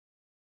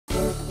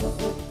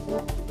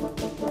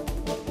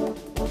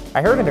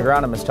I heard an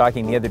agronomist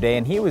talking the other day,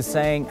 and he was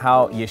saying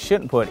how you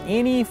shouldn't put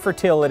any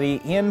fertility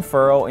in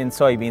furrow in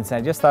soybeans. And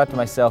I just thought to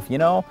myself, you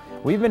know,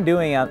 we've been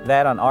doing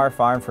that on our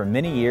farm for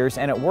many years,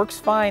 and it works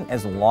fine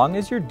as long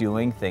as you're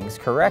doing things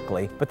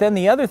correctly. But then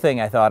the other thing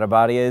I thought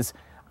about is,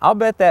 I'll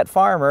bet that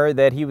farmer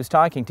that he was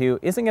talking to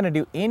isn't going to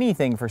do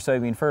anything for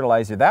soybean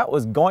fertilizer. That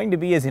was going to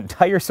be his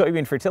entire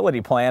soybean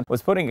fertility plan,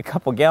 was putting a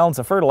couple gallons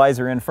of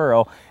fertilizer in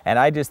furrow, and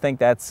I just think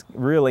that's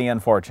really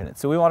unfortunate.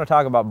 So we want to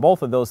talk about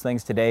both of those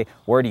things today.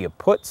 Where do you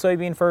put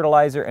soybean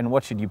fertilizer, and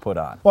what should you put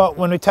on? Well,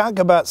 when we talk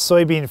about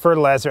soybean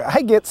fertilizer,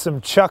 I get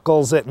some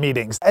chuckles at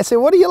meetings. I say,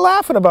 what are you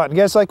laughing about? And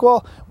guys are like,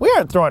 well, we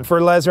aren't throwing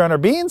fertilizer on our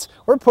beans.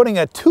 We're putting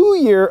a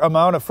 2-year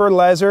amount of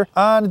fertilizer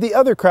on the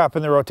other crop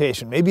in the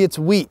rotation. Maybe it's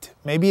wheat,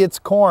 maybe it's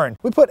corn.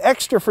 We put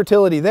extra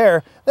fertility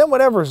there, then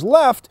whatever's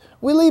left,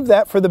 we leave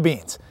that for the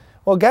beans.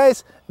 Well,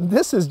 guys,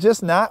 this is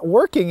just not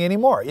working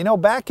anymore. You know,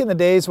 back in the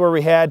days where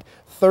we had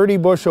 30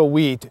 bushel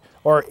wheat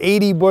or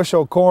 80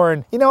 bushel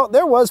corn, you know,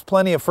 there was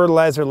plenty of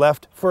fertilizer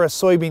left for a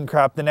soybean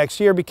crop the next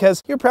year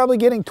because you're probably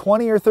getting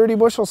 20 or 30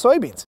 bushel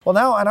soybeans. Well,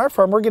 now on our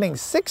farm, we're getting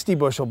 60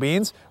 bushel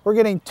beans, we're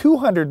getting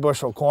 200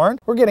 bushel corn,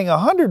 we're getting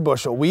 100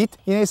 bushel wheat.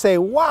 You say,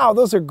 wow,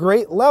 those are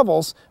great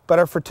levels, but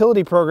our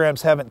fertility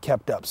programs haven't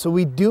kept up. So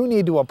we do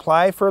need to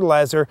apply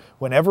fertilizer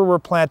whenever we're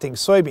planting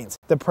soybeans.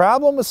 The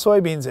problem with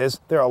soybeans is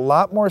they're a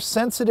lot more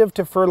sensitive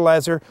to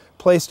fertilizer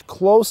placed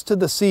close to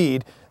the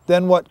seed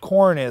than what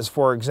corn is,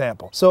 for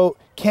example. So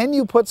can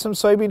you put some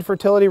soybean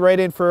fertility right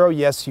in furrow?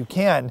 Yes, you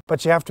can,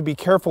 but you have to be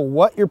careful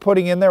what you're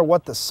putting in there,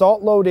 what the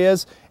salt load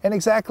is, and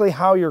exactly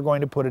how you're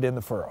going to put it in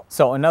the furrow.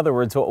 So in other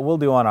words, what we'll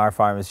do on our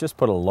farm is just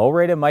put a low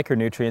rate of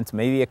micronutrients,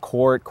 maybe a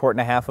quart and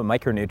a half of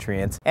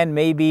micronutrients, and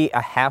maybe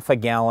a half a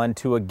gallon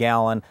to a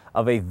gallon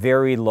of a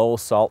very low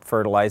salt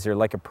fertilizer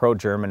like a Pro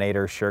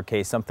Germinator,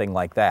 Sure-K, something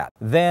like that.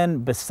 Then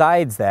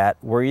besides that,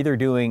 we're either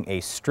doing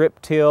a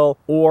strip till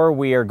or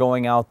we are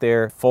going out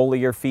there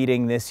foliar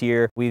feeding this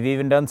year. We've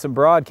even done some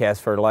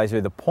broadcast fertilizer.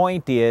 The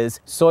point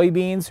is,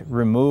 soybeans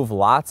remove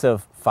lots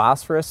of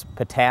phosphorus,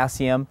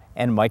 potassium,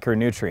 and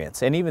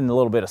micronutrients, and even a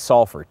little bit of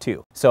sulfur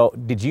too. So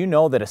did you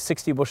know that a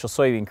 60 bushel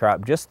soybean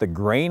crop, just the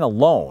grain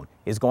alone,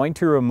 is going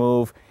to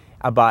remove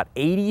about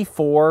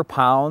 84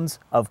 pounds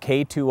of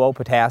K2O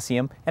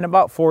potassium and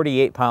about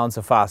 48 pounds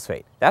of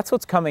phosphate? That's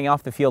what's coming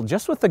off the field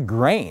just with the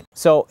grain.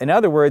 So in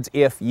other words,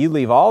 if you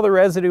leave all the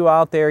residue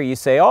out there, you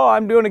say, oh,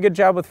 I'm doing a good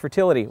job with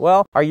fertility.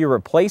 Well, are you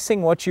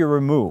replacing what you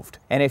removed?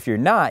 And if you're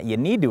not, you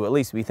need to at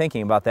least be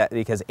thinking about that,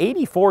 because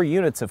 84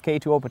 units of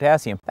K2O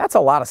potassium, that's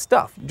a lot of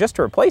stuff. Just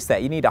to replace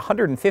that, you need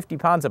 150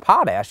 pounds of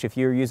potash if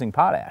you're using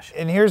potash.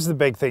 And here's the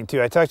big thing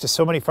too. I talked to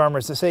so many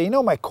farmers that say, you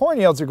know, my corn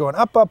yields are going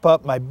up, up,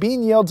 up. My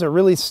bean yields are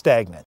really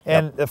stagnant.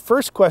 And the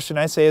first question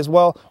I say is,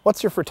 well,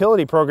 what's your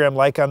fertility program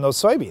like on those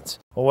soybeans?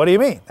 Well, what do you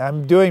mean?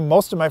 I'm doing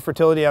most of my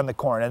fertility on the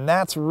corn, and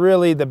that's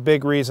really the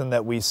big reason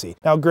that we see.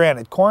 Now,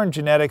 granted, corn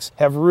genetics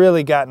have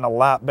really gotten a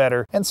lot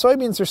better, and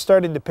soybeans are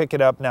starting to pick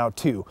it up now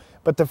too,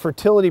 but the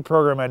fertility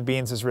program on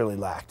beans has really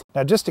lacked.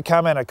 Now, just to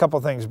comment on a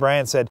couple things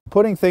Brian said,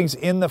 putting things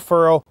in the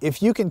furrow,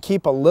 if you can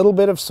keep a little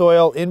bit of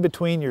soil in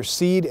between your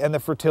seed and the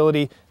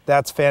fertility,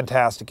 that's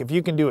fantastic. If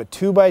you can do it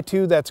 2 by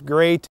 2, that's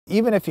great.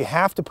 Even if you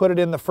have to put it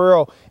in the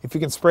furrow, if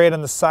you can spray it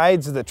on the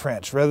sides of the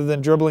trench rather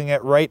than dribbling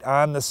it right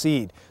on the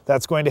seed,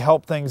 that's going to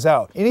help things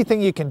out.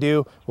 Anything you can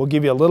do will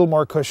give you a little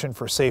more cushion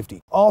for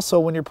safety. Also,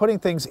 when you're putting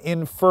things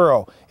in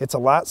furrow, it's a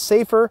lot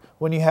safer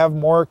when you have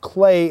more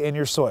clay in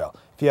your soil.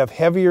 If you have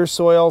heavier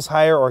soils,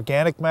 higher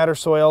organic matter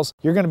soils,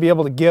 you're going to be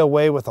able to get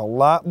away with a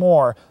lot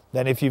more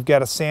than if you've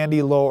got a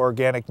sandy, low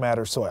organic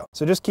matter soil.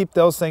 So just keep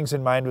those things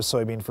in mind with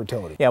soybean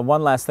fertility. Yeah,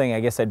 one last thing I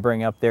guess I'd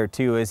bring up there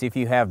too is if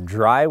you have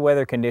dry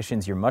weather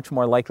conditions, you're much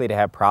more likely to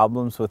have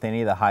problems with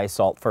any of the high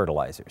salt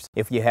fertilizers.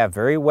 If you have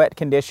very wet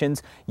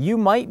conditions, you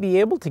might be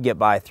able to get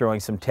by throwing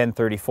some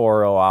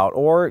 1034O out,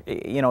 or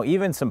you know,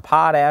 even some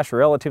potash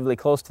relatively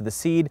close to the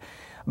seed.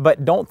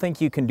 But don't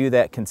think you can do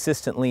that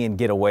consistently and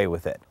get away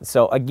with it.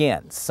 So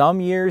again,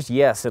 some years,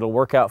 yes, it'll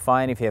work out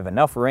fine if you have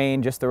enough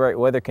rain, just the right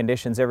weather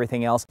conditions,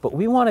 everything else, but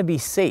we want to be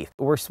safe.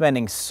 We're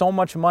spending so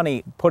much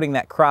money putting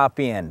that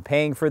crop in,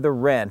 paying for the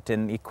rent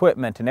and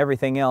equipment and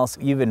everything else.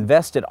 You've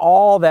invested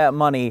all that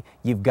money.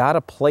 You've got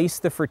to place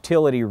the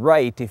fertility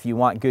right if you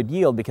want good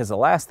yield, because the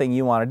last thing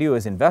you want to do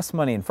is invest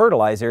money in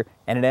fertilizer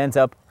and it ends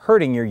up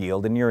hurting your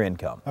yield and your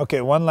income. Okay,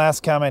 one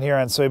last comment here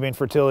on soybean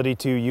fertility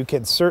too. You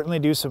can certainly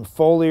do some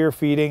foliar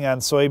feeding on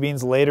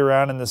soybeans later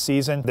on in the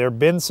season. There have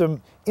been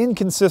some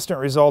inconsistent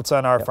results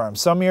on our farm.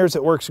 Some years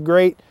it works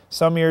great,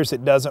 some years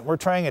it doesn't. We're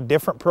trying a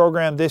different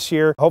program this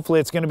year. Hopefully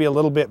it's going to be a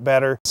little bit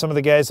better. Some of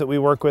the guys that we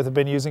work with have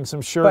been using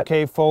some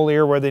Sure-K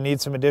foliar where they need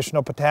some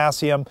additional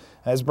potassium.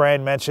 As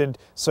Brian mentioned,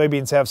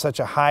 soybeans have such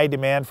a high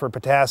demand for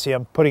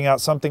potassium. Putting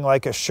out something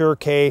like a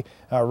Sure-K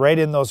right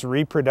in those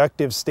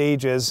reproductive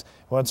stages,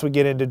 once we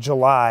get into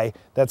July,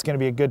 that's going to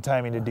be a good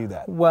timing to do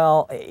that.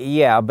 Well,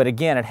 yeah, but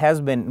again, it has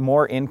been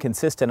more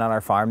inconsistent on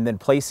our farm than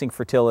placing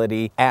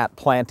fertility at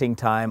planting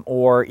time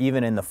or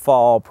even in the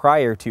fall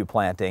prior to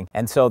planting.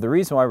 And so the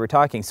reason why we're we're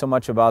talking so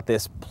much about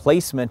this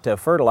placement of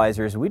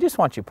fertilizers, we just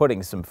want you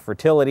putting some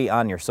fertility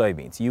on your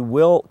soybeans. You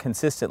will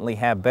consistently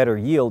have better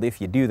yield if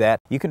you do that.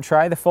 You can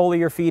try the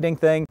foliar feeding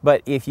thing,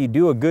 but if you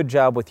do a good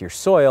job with your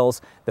soils,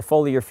 the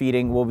foliar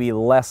feeding will be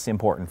less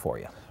important for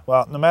you.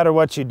 Well, no matter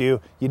what you do,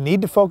 you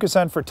need to focus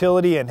on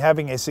fertility and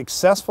having a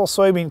successful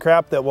soybean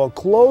crop that will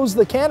close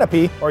the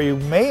canopy, or you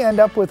may end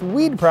up with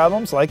weed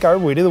problems like our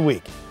Weed of the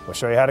Week. We'll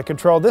show you how to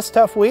control this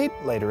tough weed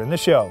later in the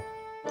show.